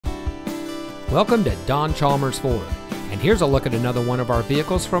Welcome to Don Chalmers Ford, and here's a look at another one of our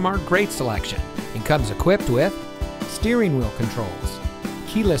vehicles from our great selection. It comes equipped with steering wheel controls,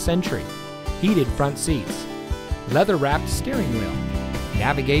 keyless entry, heated front seats, leather-wrapped steering wheel,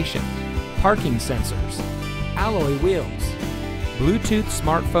 navigation, parking sensors, alloy wheels, Bluetooth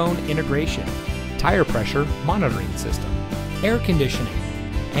smartphone integration, tire pressure monitoring system, air conditioning,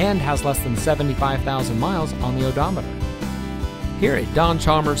 and has less than 75,000 miles on the odometer. Here at Don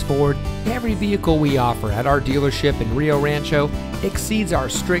Chalmers Ford, every vehicle we offer at our dealership in Rio Rancho exceeds our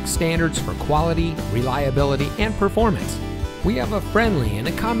strict standards for quality, reliability, and performance. We have a friendly and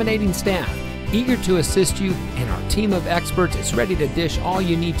accommodating staff, eager to assist you, and our team of experts is ready to dish all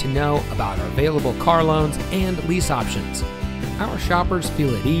you need to know about our available car loans and lease options. Our shoppers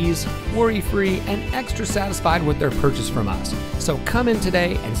feel at ease, worry-free, and extra satisfied with their purchase from us. So come in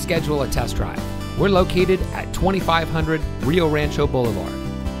today and schedule a test drive. We're located at 2500 Rio Rancho Boulevard.